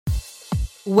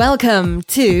Welcome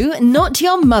to Not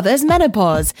Your Mother's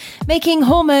Menopause, Making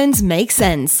Hormones Make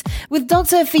Sense, with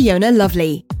Dr. Fiona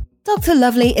Lovely. Dr.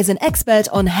 Lovely is an expert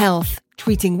on health,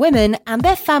 treating women and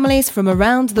their families from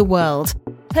around the world.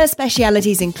 Her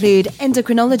specialties include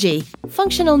endocrinology,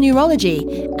 functional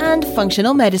neurology, and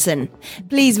functional medicine.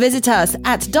 Please visit us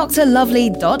at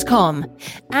drlovely.com.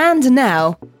 And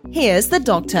now, here's the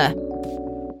doctor.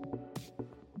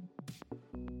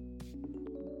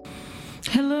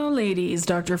 Hello, ladies.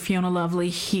 Dr. Fiona Lovely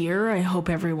here. I hope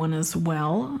everyone is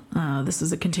well. This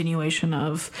is a continuation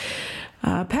of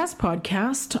past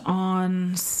podcast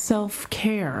on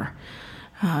self-care.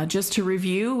 Just to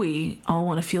review, we all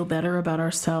want to feel better about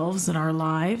ourselves and our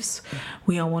lives.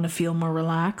 We all want to feel more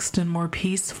relaxed and more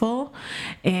peaceful.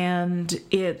 And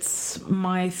it's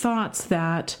my thoughts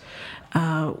that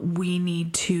we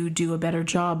need to do a better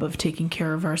job of taking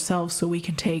care of ourselves so we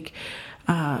can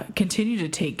continue to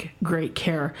take great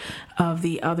care of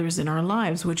the others in our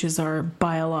lives, which is our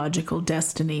biological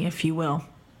destiny, if you will.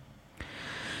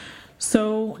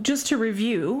 So just to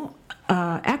review,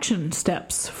 action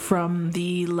steps from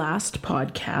the last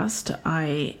podcast,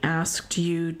 I asked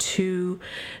you to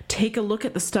take a look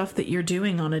at the stuff that you're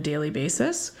doing on a daily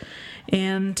basis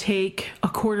and take a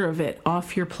quarter of it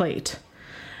off your plate.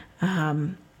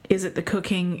 Is it the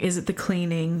cooking? Is it the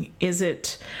cleaning? Is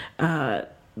it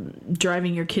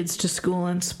driving your kids to school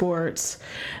and sports?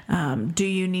 Do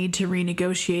you need to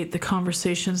renegotiate the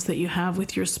conversations that you have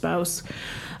with your spouse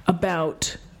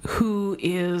about who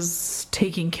is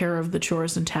taking care of the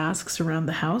chores and tasks around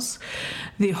the house?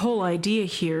 The whole idea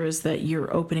here is that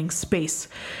you're opening space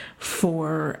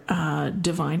for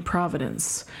divine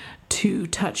providence to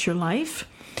touch your life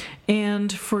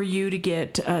and for you to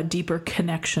get a deeper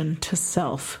connection to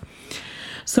self.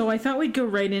 So I thought we'd go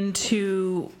right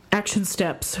into action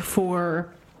steps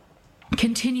for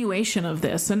continuation of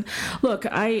this. And look,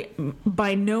 I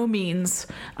by no means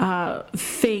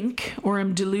think or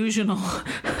am delusional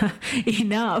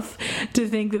enough to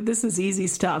think that this is easy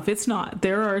stuff. It's not.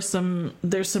 There's some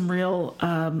real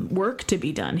work to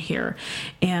be done here.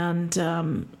 And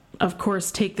of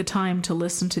course, take the time to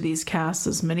listen to these casts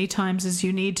as many times as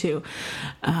you need to.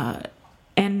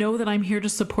 And know that I'm here to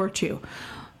support you.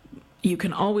 You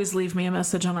can always leave me a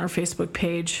message on our Facebook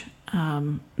page,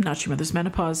 Not Your Mother's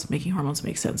Menopause, Making Hormones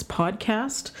Make Sense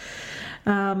podcast.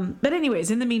 But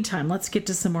anyways, in the meantime, let's get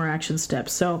to some more action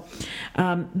steps. So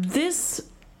this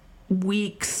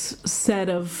week's set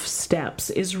of steps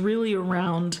is really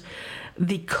around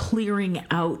the clearing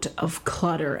out of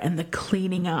clutter and the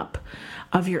cleaning up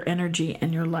of your energy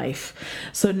and your life.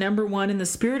 So number one, in the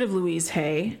spirit of Louise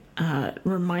Hay,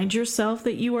 remind yourself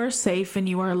that you are safe and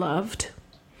you are loved.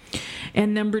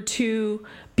 And number two,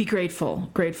 be grateful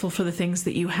for the things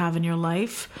that you have in your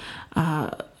life,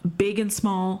 big and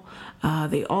small,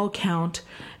 they all count.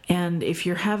 And if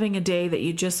you're having a day that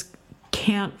you just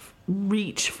can't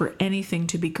reach for anything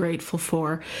to be grateful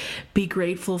for, be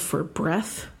grateful for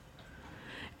breath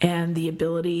and the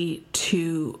ability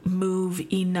to move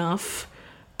enough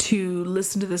to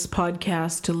listen to this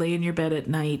podcast, to lay in your bed at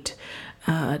night,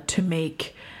 to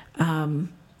make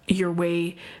your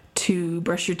way to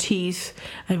brush your teeth,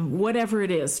 and whatever it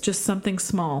is, just something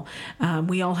small.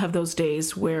 We all have those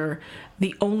days where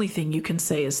the only thing you can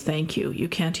say is thank you. You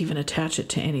can't even attach it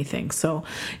to anything. So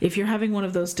if you're having one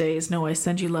of those days, know I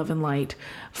send you love and light.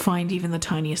 Find even the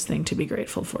tiniest thing to be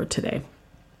grateful for today.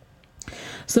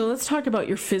 So let's talk about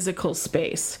your physical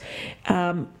space.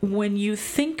 When you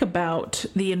think about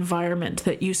the environment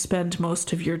that you spend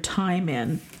most of your time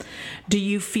in, do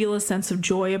you feel a sense of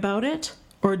joy about it?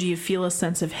 Or do you feel a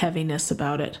sense of heaviness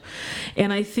about it?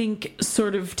 And I think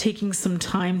sort of taking some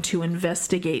time to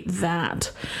investigate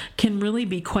that can really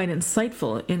be quite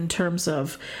insightful in terms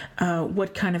of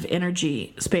what kind of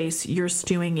energy space you're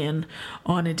stewing in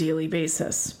on a daily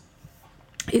basis.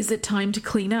 Is it time to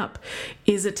clean up?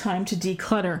 Is it time to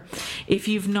declutter? If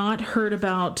you've not heard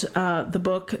about the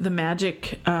book,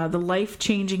 The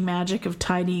Life-Changing Magic of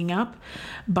Tidying Up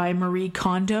by Marie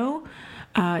Kondo,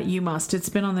 you must. It's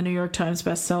been on the New York Times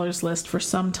bestsellers list for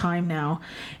some time now.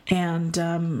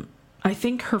 And I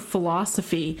think her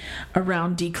philosophy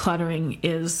around decluttering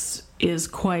is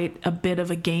quite a bit of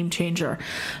a game changer.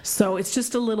 So it's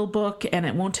just a little book and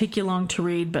it won't take you long to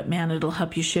read, but man, it'll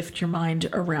help you shift your mind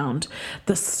around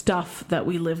the stuff that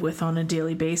we live with on a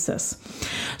daily basis.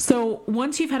 So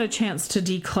once you've had a chance to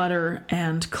declutter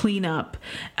and clean up,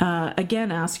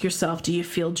 again, ask yourself, do you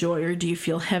feel joy or do you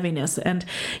feel heaviness? And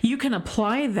you can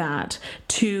apply that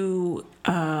to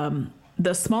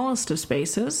the smallest of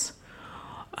spaces,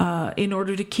 in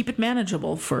order to keep it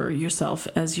manageable for yourself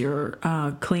as you're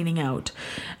cleaning out.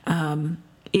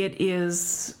 It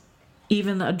is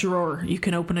even a drawer. You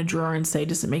can open a drawer and say,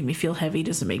 does it make me feel heavy?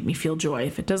 Does it make me feel joy?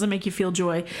 If it doesn't make you feel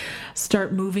joy,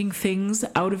 start moving things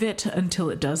out of it until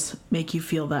it does make you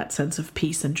feel that sense of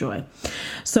peace and joy.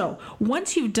 So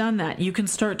once you've done that, you can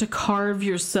start to carve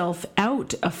yourself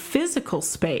out a physical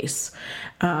space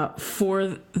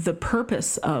for the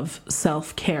purpose of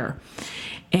self-care.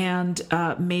 And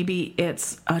maybe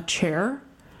it's a chair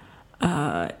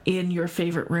in your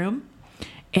favorite room.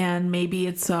 And maybe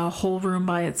it's a whole room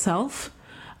by itself.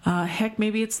 Heck,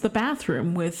 maybe it's the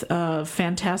bathroom with a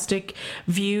fantastic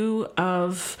view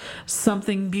of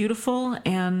something beautiful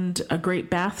and a great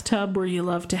bathtub where you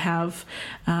love to have.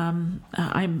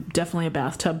 I'm definitely a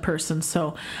bathtub person,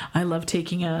 so I love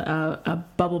taking a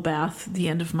bubble bath at the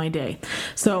end of my day.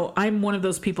 So I'm one of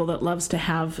those people that loves to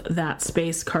have that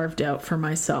space carved out for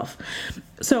myself.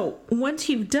 So once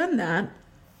you've done that,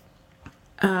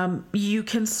 you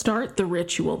can start the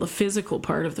ritual, the physical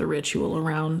part of the ritual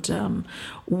around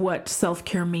what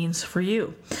self-care means for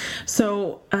you.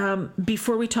 So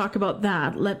before we talk about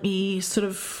that, let me sort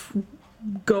of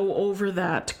go over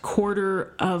that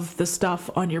quarter of the stuff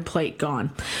on your plate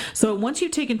gone. So once you've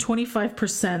taken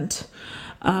 25%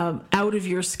 out of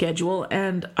your schedule,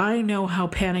 and I know how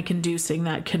panic-inducing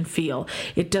that can feel.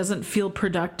 It doesn't feel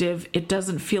productive. It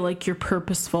doesn't feel like you're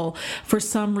purposeful. For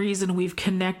some reason, we've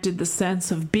connected the sense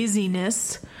of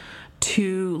busyness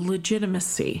to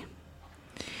legitimacy.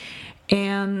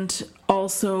 And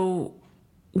also,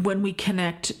 when we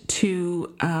connect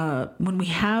to, when we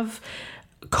have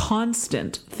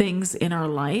constant things in our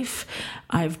life,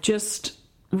 I've just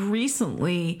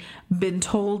recently been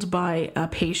told by a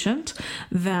patient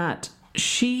that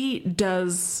she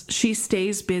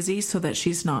stays busy so that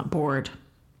she's not bored.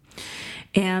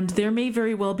 And there may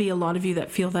very well be a lot of you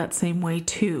that feel that same way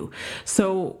too.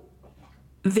 So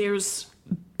there's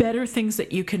better things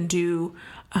that you can do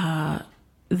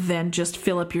than just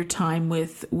fill up your time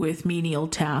with menial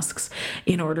tasks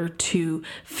in order to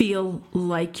feel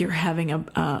like you're having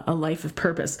a life of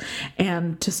purpose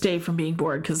and to stay from being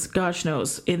bored. Because gosh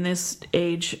knows, in this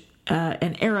age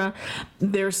and era,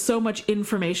 there's so much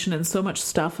information and so much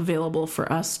stuff available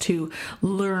for us to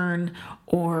learn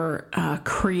or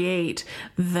create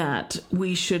that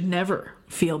we should never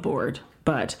feel bored.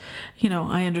 But,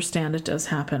 I understand it does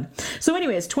happen. So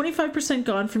anyways, 25%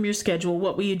 gone from your schedule.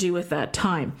 What will you do with that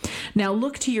time? Now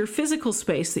look to your physical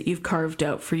space that you've carved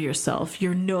out for yourself,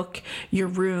 your nook, your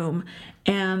room,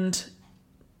 and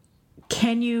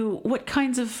what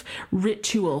kinds of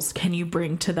rituals can you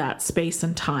bring to that space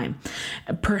and time?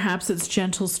 Perhaps it's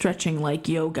gentle stretching like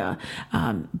yoga.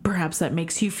 Perhaps that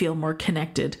makes you feel more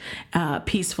connected,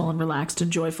 peaceful and relaxed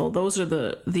and joyful. Those are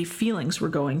the feelings we're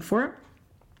going for.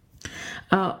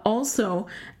 Also,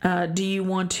 do you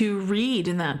want to read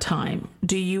in that time?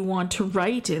 Do you want to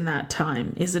write in that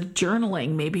time? Is it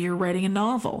journaling? Maybe you're writing a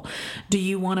novel. Do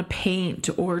you want to paint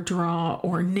or draw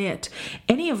or knit?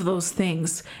 Any of those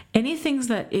things, anything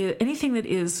that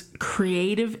is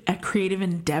creative, a creative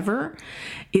endeavor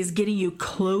is getting you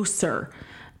closer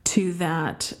to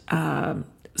that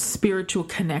spiritual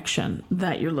connection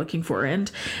that you're looking for.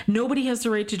 And nobody has the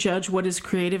right to judge what is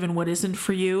creative and what isn't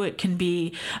for you. It can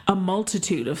be a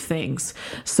multitude of things.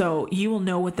 So you will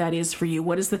know what that is for you.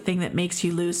 What is the thing that makes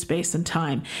you lose space and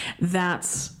time?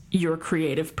 That's your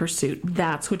creative pursuit.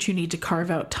 That's what you need to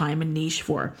carve out time and niche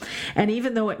for. And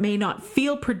even though it may not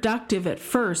feel productive at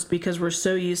first, because we're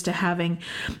so used to having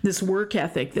this work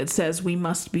ethic that says we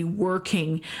must be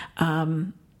working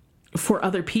for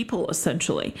other people,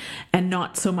 essentially, and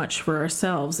not so much for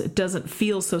ourselves. It doesn't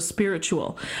feel so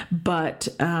spiritual, but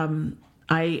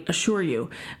I assure you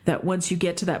that once you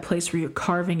get to that place where you're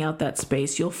carving out that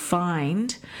space, you'll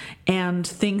find, and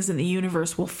things in the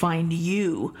universe will find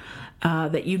you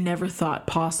that you never thought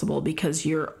possible, because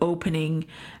you're opening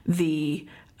the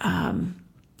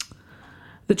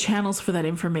channels for that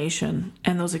information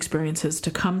and those experiences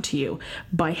to come to you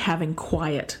by having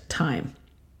quiet time.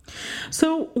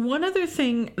 So one other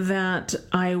thing that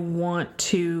I want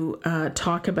to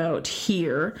talk about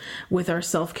here with our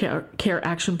self-care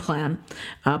action plan,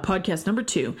 podcast number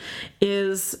 2,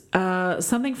 is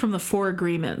something from the 4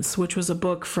 Agreements, which was a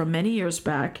book from many years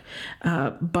back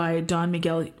by Don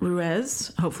Miguel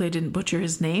Ruiz. Hopefully I didn't butcher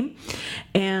his name.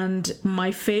 And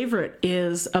my favorite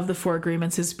of the 4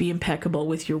 Agreements is be impeccable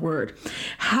with your word.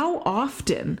 How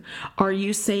often are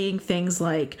you saying things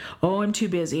like, oh, I'm too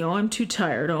busy, oh, I'm too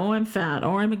tired, oh, I'm fat,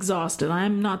 or I'm exhausted,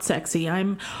 I'm not sexy,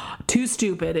 I'm too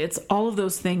stupid? It's all of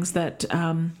those things that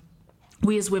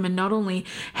we as women not only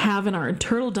have in our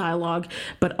internal dialogue,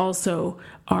 but also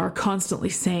are constantly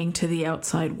saying to the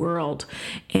outside world.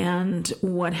 And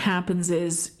what happens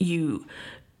is you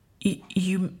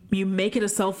you make it a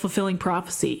self-fulfilling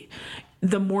prophecy.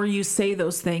 The more you say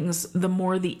those things, the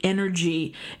more the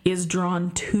energy is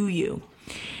drawn to you.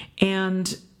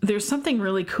 And there's something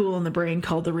really cool in the brain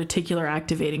called the reticular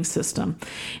activating system.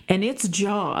 And its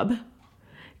job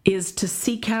is to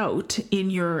seek out in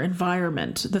your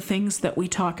environment the things that we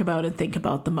talk about and think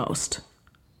about the most.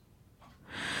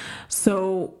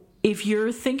 So if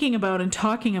you're thinking about and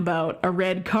talking about a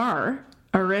red car,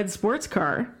 a red sports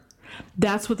car,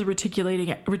 that's what the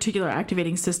reticular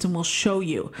activating system will show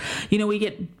you. We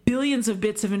get billions of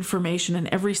bits of information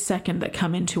in every second that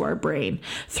come into our brain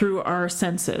through our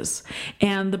senses.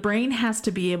 And the brain has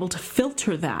to be able to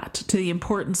filter that to the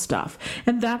important stuff.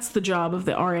 And that's the job of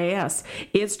the RAS.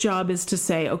 Its job is to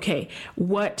say, okay,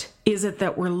 what is it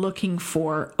that we're looking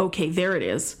for? Okay, there it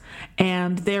is.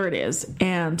 And there it is.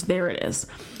 And there it is.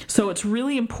 So it's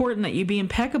really important that you be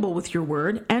impeccable with your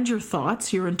word and your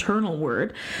thoughts, your internal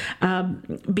word,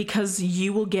 because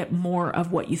you will get more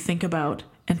of what you think about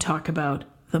and talk about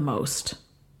the most.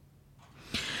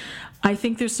 I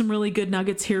think there's some really good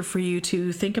nuggets here for you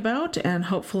to think about and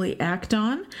hopefully act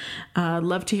on.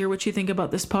 Love to hear what you think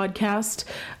about this podcast.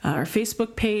 Our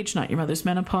Facebook page, Not Your Mother's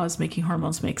Menopause, Making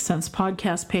Hormones Make Sense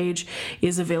podcast page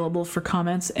is available for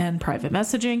comments and private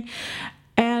messaging.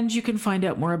 And you can find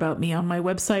out more about me on my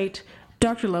website,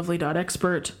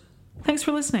 drlovely.expert. Thanks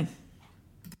for listening.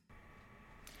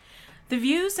 The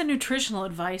views and nutritional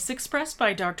advice expressed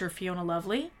by Dr. Fiona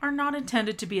Lovely are not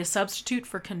intended to be a substitute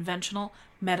for conventional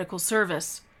medical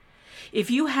service.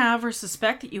 If you have or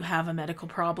suspect that you have a medical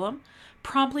problem,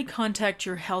 promptly contact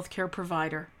your healthcare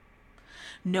provider.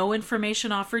 No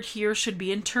information offered here should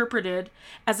be interpreted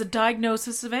as a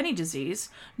diagnosis of any disease,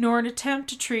 nor an attempt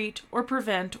to treat or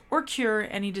prevent or cure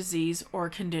any disease or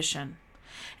condition.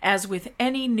 As with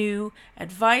any new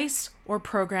advice or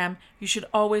program, you should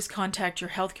always contact your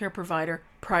healthcare provider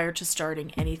prior to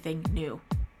starting anything new.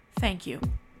 Thank you.